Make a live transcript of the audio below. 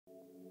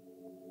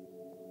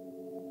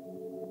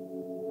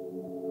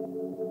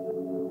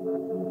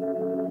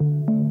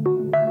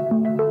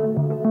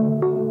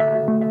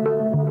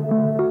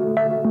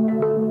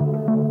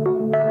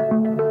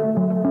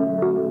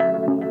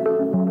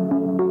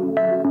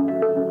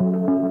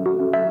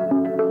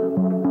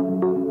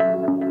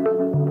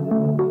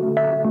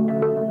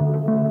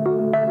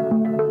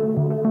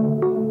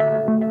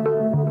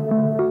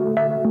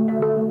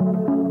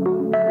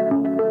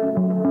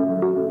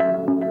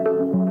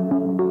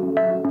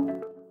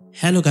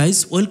Hello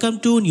guys, welcome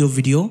to a new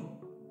video.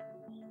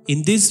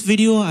 In this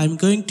video I am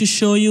going to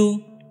show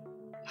you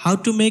how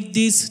to make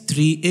this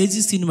 3AG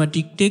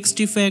cinematic text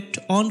effect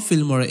on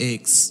Filmora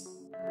X.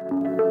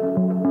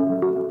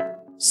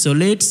 So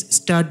let's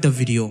start the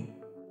video.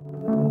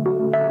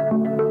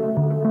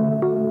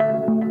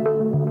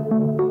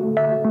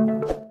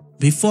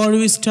 Before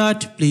we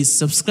start, please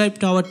subscribe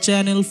to our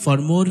channel for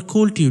more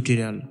cool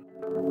tutorial.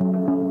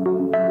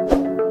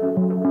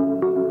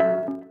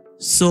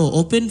 So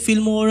open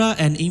Filmora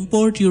and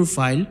import your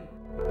file.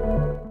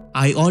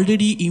 I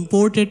already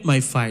imported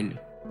my file.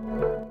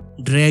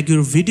 Drag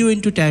your video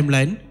into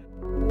timeline.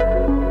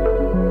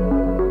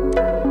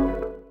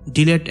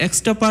 Delete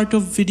extra part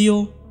of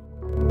video.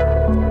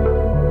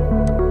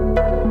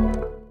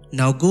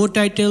 Now go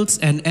titles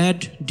and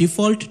add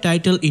default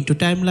title into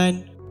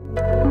timeline.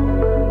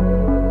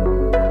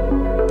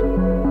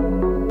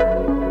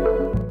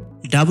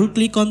 Double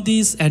click on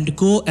this and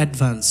go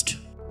advanced.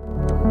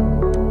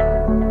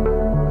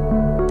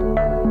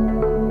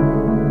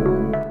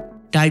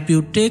 Type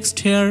your text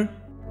here.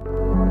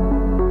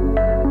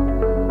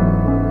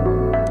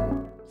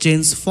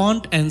 Change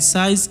font and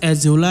size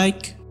as you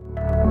like.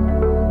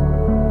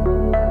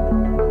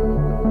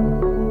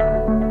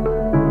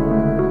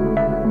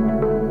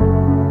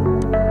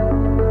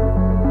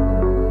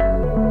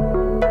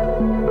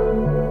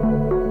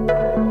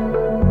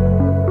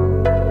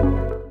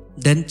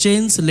 Then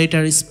change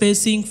letter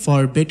spacing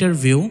for better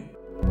view.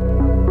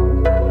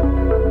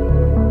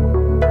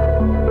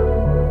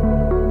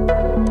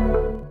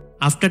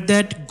 After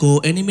that, go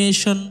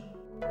animation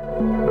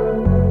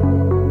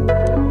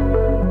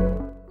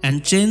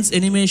and change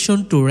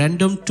animation to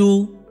random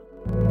 2.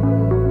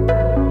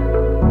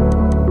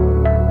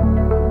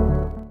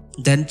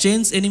 Then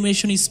change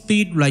animation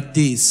speed like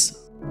this.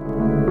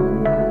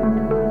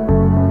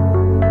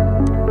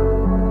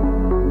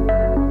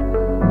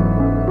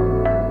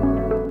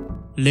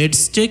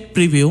 Let's check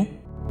preview.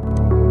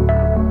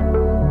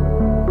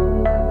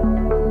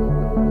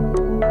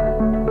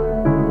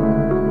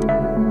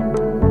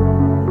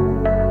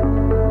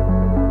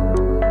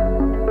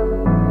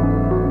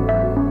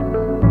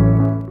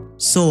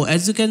 So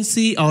as you can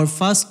see, our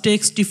first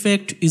text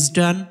effect is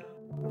done.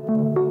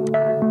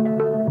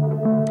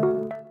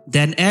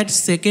 Then add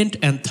second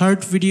and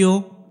third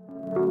video.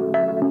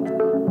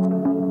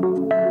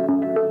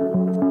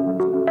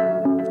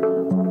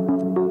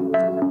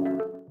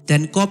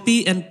 Then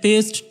copy and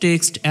paste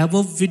text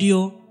above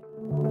video.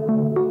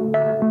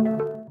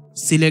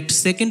 Select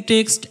second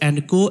text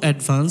and go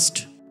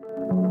advanced.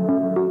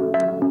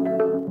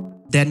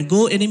 Then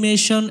go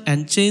animation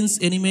and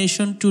change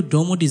animation to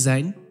Domo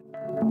design.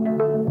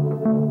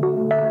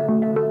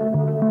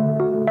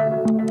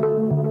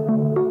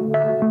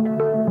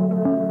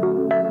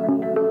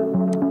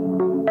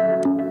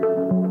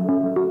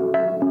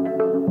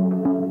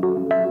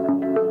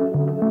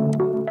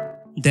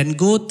 Then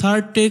go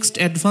third text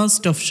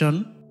advanced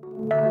option.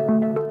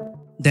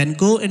 Then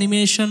go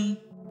animation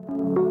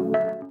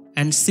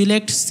and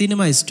select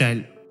cinema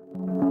style.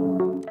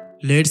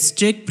 Let's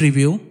check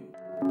preview.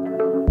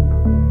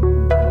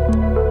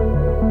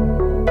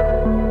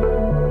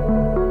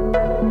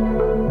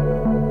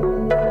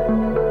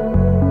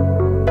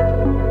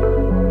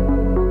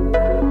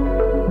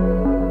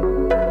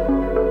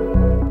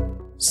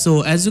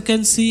 So as you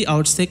can see,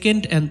 our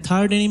second and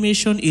third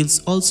animation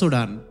is also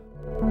done.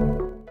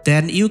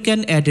 Then you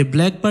can add a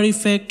black bar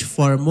effect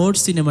for more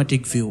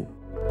cinematic view.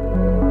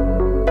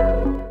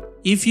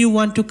 If you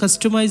want to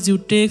customize your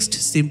text,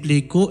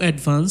 simply go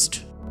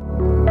advanced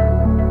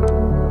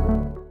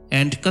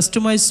and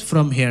customize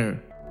from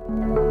here.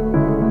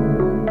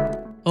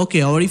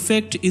 Okay, our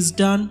effect is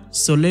done,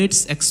 so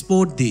let's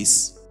export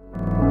this.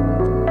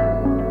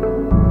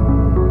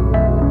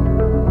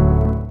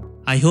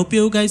 I hope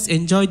you guys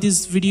enjoyed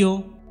this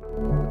video.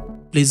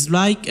 Please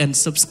like and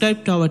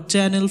subscribe to our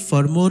channel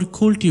for more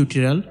cool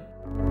tutorial.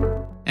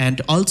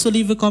 And also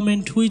leave a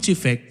comment which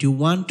effect you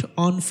want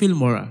on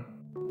Filmora.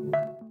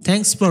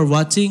 Thanks for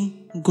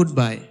watching.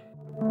 Goodbye.